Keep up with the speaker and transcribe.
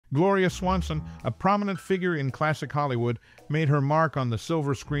Gloria Swanson, a prominent figure in classic Hollywood, made her mark on the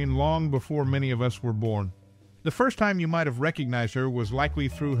silver screen long before many of us were born. The first time you might have recognized her was likely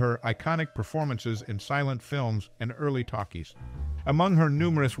through her iconic performances in silent films and early talkies. Among her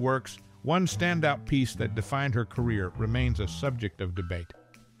numerous works, one standout piece that defined her career remains a subject of debate.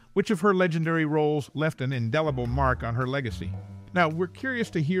 Which of her legendary roles left an indelible mark on her legacy? Now, we're curious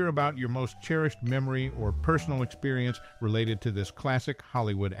to hear about your most cherished memory or personal experience related to this classic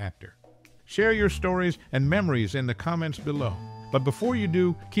Hollywood actor. Share your stories and memories in the comments below. But before you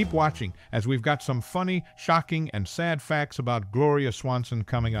do, keep watching, as we've got some funny, shocking, and sad facts about Gloria Swanson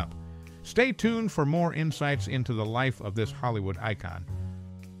coming up. Stay tuned for more insights into the life of this Hollywood icon.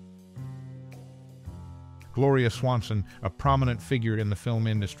 Gloria Swanson, a prominent figure in the film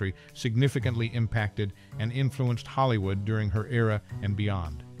industry, significantly impacted and influenced Hollywood during her era and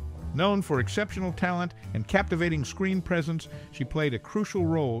beyond. Known for exceptional talent and captivating screen presence, she played a crucial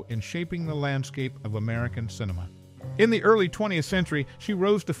role in shaping the landscape of American cinema. In the early 20th century, she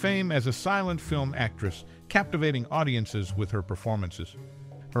rose to fame as a silent film actress, captivating audiences with her performances.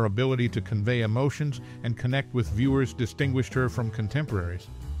 Her ability to convey emotions and connect with viewers distinguished her from contemporaries.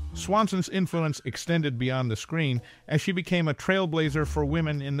 Swanson's influence extended beyond the screen as she became a trailblazer for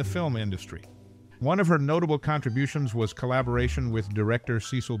women in the film industry. One of her notable contributions was collaboration with director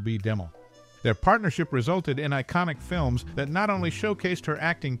Cecil B. DeMille. Their partnership resulted in iconic films that not only showcased her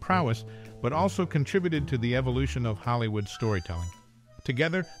acting prowess, but also contributed to the evolution of Hollywood storytelling.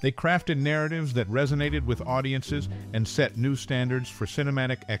 Together, they crafted narratives that resonated with audiences and set new standards for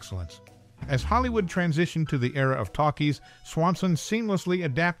cinematic excellence. As Hollywood transitioned to the era of talkies, Swanson seamlessly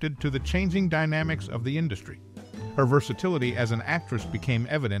adapted to the changing dynamics of the industry. Her versatility as an actress became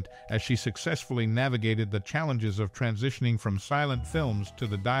evident as she successfully navigated the challenges of transitioning from silent films to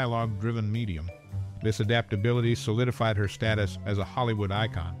the dialogue-driven medium. This adaptability solidified her status as a Hollywood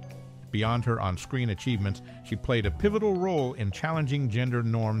icon. Beyond her on-screen achievements, she played a pivotal role in challenging gender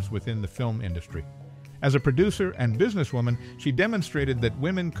norms within the film industry. As a producer and businesswoman, she demonstrated that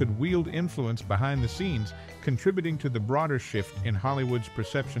women could wield influence behind the scenes, contributing to the broader shift in Hollywood's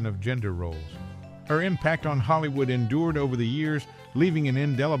perception of gender roles. Her impact on Hollywood endured over the years, leaving an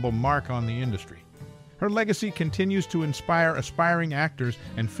indelible mark on the industry. Her legacy continues to inspire aspiring actors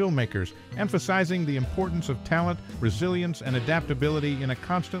and filmmakers, emphasizing the importance of talent, resilience, and adaptability in a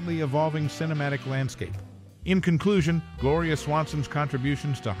constantly evolving cinematic landscape. In conclusion, Gloria Swanson's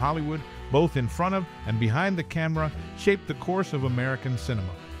contributions to Hollywood, both in front of and behind the camera, shaped the course of American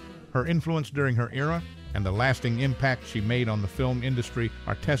cinema. Her influence during her era and the lasting impact she made on the film industry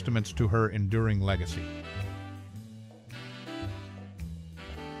are testaments to her enduring legacy.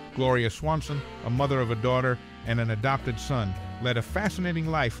 Gloria Swanson, a mother of a daughter and an adopted son, led a fascinating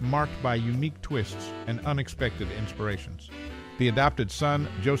life marked by unique twists and unexpected inspirations. The adopted son,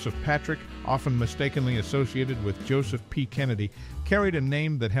 Joseph Patrick, often mistakenly associated with Joseph P. Kennedy, carried a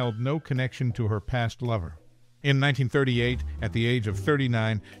name that held no connection to her past lover. In 1938, at the age of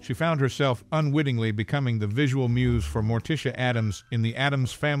 39, she found herself unwittingly becoming the visual muse for Morticia Addams in the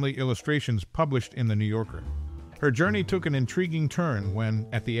Addams Family illustrations published in The New Yorker. Her journey took an intriguing turn when,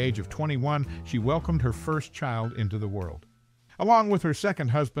 at the age of 21, she welcomed her first child into the world. Along with her second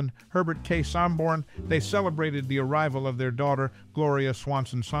husband, Herbert K. Sanborn, they celebrated the arrival of their daughter, Gloria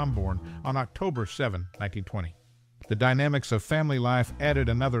Swanson Sanborn, on October 7, 1920. The dynamics of family life added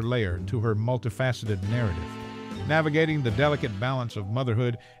another layer to her multifaceted narrative. Navigating the delicate balance of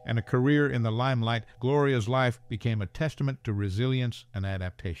motherhood and a career in the limelight, Gloria's life became a testament to resilience and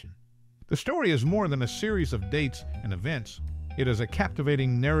adaptation. The story is more than a series of dates and events. It is a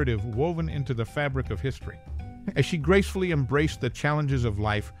captivating narrative woven into the fabric of history. As she gracefully embraced the challenges of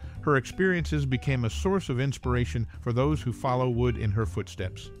life, her experiences became a source of inspiration for those who follow in her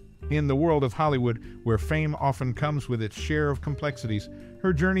footsteps. In the world of Hollywood, where fame often comes with its share of complexities,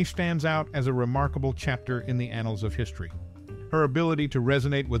 her journey stands out as a remarkable chapter in the annals of history. Her ability to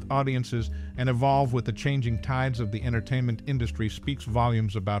resonate with audiences and evolve with the changing tides of the entertainment industry speaks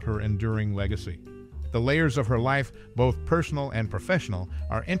volumes about her enduring legacy. The layers of her life, both personal and professional,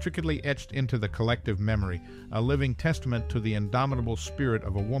 are intricately etched into the collective memory, a living testament to the indomitable spirit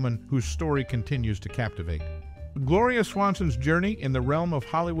of a woman whose story continues to captivate. Gloria Swanson's journey in the realm of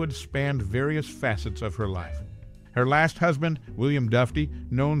Hollywood spanned various facets of her life. Her last husband, William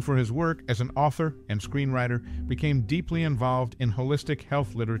Blvd, known for his work as an author and screenwriter, became deeply involved in holistic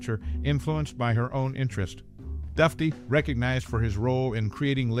health literature influenced by her own interest. Blvd, recognized for his role in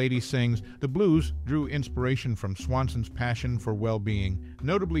creating Lady Sings the Blues, drew inspiration from Swanson's passion for well-being,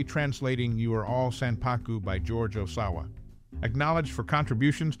 notably translating You Are All Sanpaku by George Osawa. Acknowledged for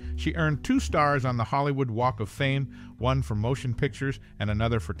contributions, she earned 2 stars on the Hollywood Walk of Fame, one for motion pictures and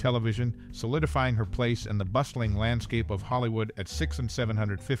another for television, solidifying her place in the bustling landscape of Hollywood at 6 and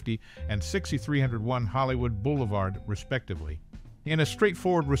 750 and 6301 Hollywood Boulevard, respectively. In a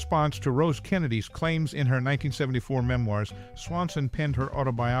straightforward response to Rose Kennedy's claims in her 1974 memoirs, Swanson penned her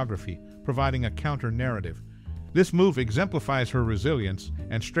autobiography, providing a counter-narrative. This move exemplifies her resilience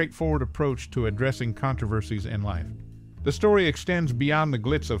and straightforward approach to addressing controversies in life. The story extends beyond the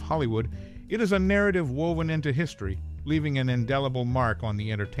glitz of Hollywood. It is a narrative woven into history, leaving an indelible mark on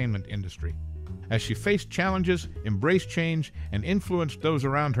the entertainment industry. As she faced challenges, embraced change, and influenced those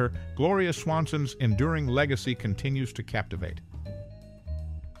around her, Gloria Swanson's enduring legacy continues to captivate.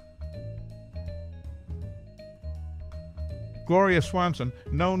 Gloria Swanson,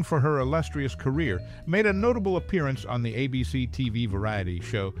 known for her illustrious career, made a notable appearance on the ABC TV variety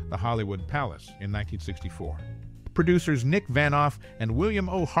show The Hollywood Palace in 1964. Producers Nick Vanoff and William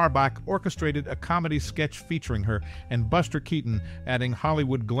O. Harbach orchestrated a comedy sketch featuring her, and Buster Keaton adding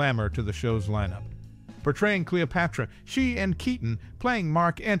Hollywood glamour to the show's lineup. Portraying Cleopatra, she and Keaton, playing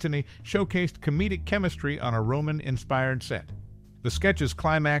Mark Antony, showcased comedic chemistry on a Roman-inspired set. The sketch's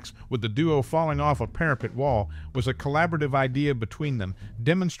climax, with the duo falling off a parapet wall, was a collaborative idea between them,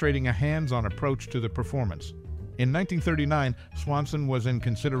 demonstrating a hands-on approach to the performance. In 1939, Swanson was in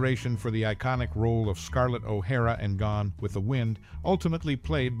consideration for the iconic role of Scarlett O'Hara in Gone with the Wind, ultimately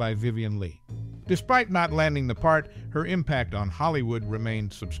played by Vivien Leigh. Despite not landing the part, her impact on Hollywood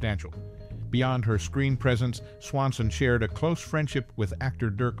remained substantial. Beyond her screen presence, Swanson shared a close friendship with actor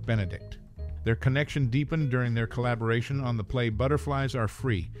Dirk Benedict. Their connection deepened during their collaboration on the play Butterflies Are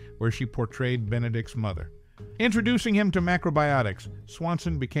Free, where she portrayed Benedict's mother. Introducing him to macrobiotics,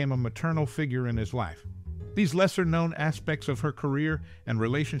 Swanson became a maternal figure in his life. These lesser-known aspects of her career and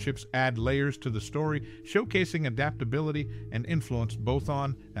relationships add layers to the story, showcasing adaptability and influence both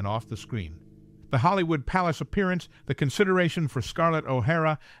on and off the screen. The Hollywood Palace appearance, the consideration for Scarlett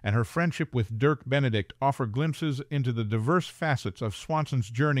O'Hara, and her friendship with Dirk Benedict offer glimpses into the diverse facets of Swanson's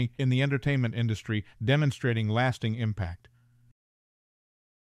journey in the entertainment industry, demonstrating lasting impact.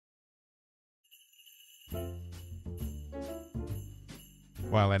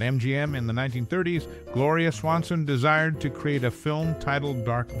 While at MGM in the 1930s, Gloria Swanson desired to create a film titled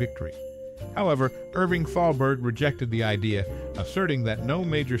Dark Victory. However, Irving Thalberg rejected the idea, asserting that no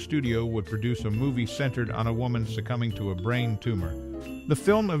major studio would produce a movie centered on a woman succumbing to a brain tumor. The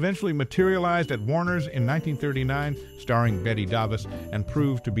film eventually materialized at Warner's in 1939, starring Bette Davis, and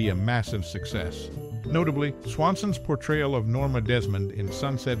proved to be a massive success. Notably, Swanson's portrayal of Norma Desmond in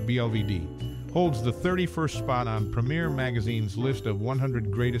Sunset Blvd holds the 31st spot on Premiere Magazine's list of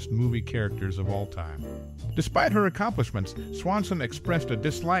 100 greatest movie characters of all time. Despite her accomplishments, Swanson expressed a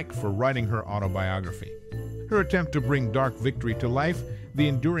dislike for writing her autobiography. Her attempt to bring Dark Victory to life, the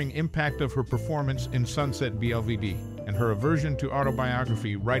enduring impact of her performance in Sunset Blvd, and her aversion to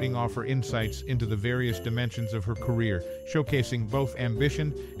autobiography writing offer insights into the various dimensions of her career, showcasing both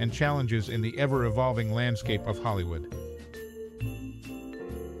ambition and challenges in the ever-evolving landscape of Hollywood.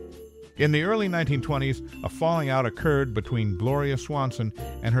 In the early 1920s, a falling out occurred between Gloria Swanson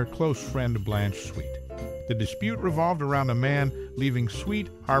and her close friend Blanche Sweet. The dispute revolved around a man leaving Sweet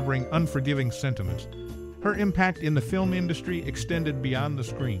harboring unforgiving sentiments. Her impact in the film industry extended beyond the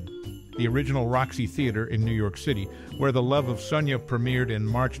screen. The original Roxy Theater in New York City, where The Love of Sunya premiered in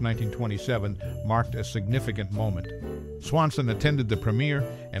March 1927, marked a significant moment. Swanson attended the premiere,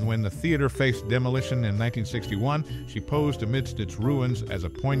 and when the theater faced demolition in 1961, she posed amidst its ruins as a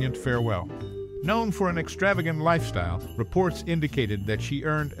poignant farewell. Known for an extravagant lifestyle, reports indicated that she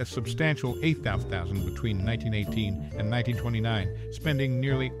earned a substantial $8,000 between 1918 and 1929, spending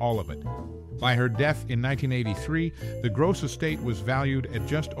nearly all of it. By her death in 1983, the gross estate was valued at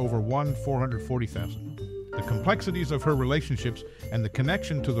just over $440,000. The complexities of her relationships and the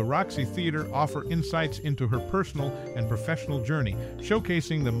connection to the Roxy Theater offer insights into her personal and professional journey,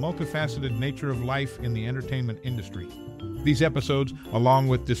 showcasing the multifaceted nature of life in the entertainment industry. These episodes, along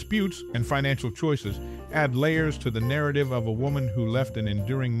with disputes and financial choices, add layers to the narrative of a woman who left an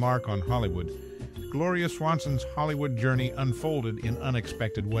enduring mark on Hollywood. Gloria Swanson's Hollywood journey unfolded in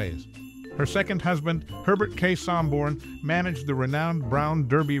unexpected ways. Her second husband, Herbert K. Somborn, managed the renowned Brown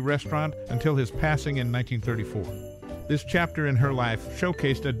Derby restaurant until his passing in 1934. This chapter in her life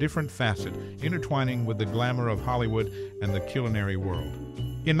showcased a different facet, intertwining with the glamour of Hollywood and the culinary world.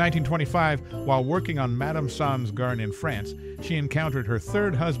 In 1925, while working on Madame Sans-Gêne in France, she encountered her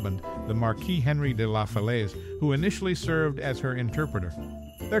third husband, the Marquis Henri de la Falaise, who initially served as her interpreter.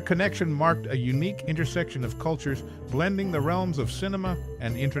 Their connection marked a unique intersection of cultures, blending the realms of cinema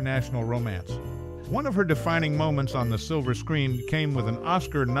and international romance. One of her defining moments on the silver screen came with an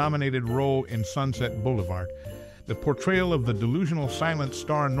Oscar-nominated role in Sunset Boulevard. The portrayal of the delusional silent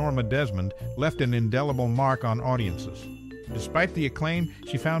star Norma Desmond left an indelible mark on audiences. Despite the acclaim,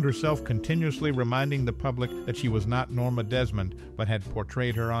 she found herself continuously reminding the public that she was not Norma Desmond, but had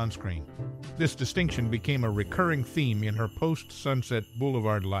portrayed her on screen. This distinction became a recurring theme in her post-Sunset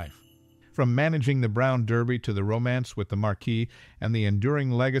Boulevard life. From managing the Brown Derby to the romance with the Marquis and the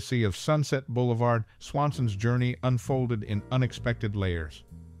enduring legacy of Sunset Boulevard, Swanson's journey unfolded in unexpected layers.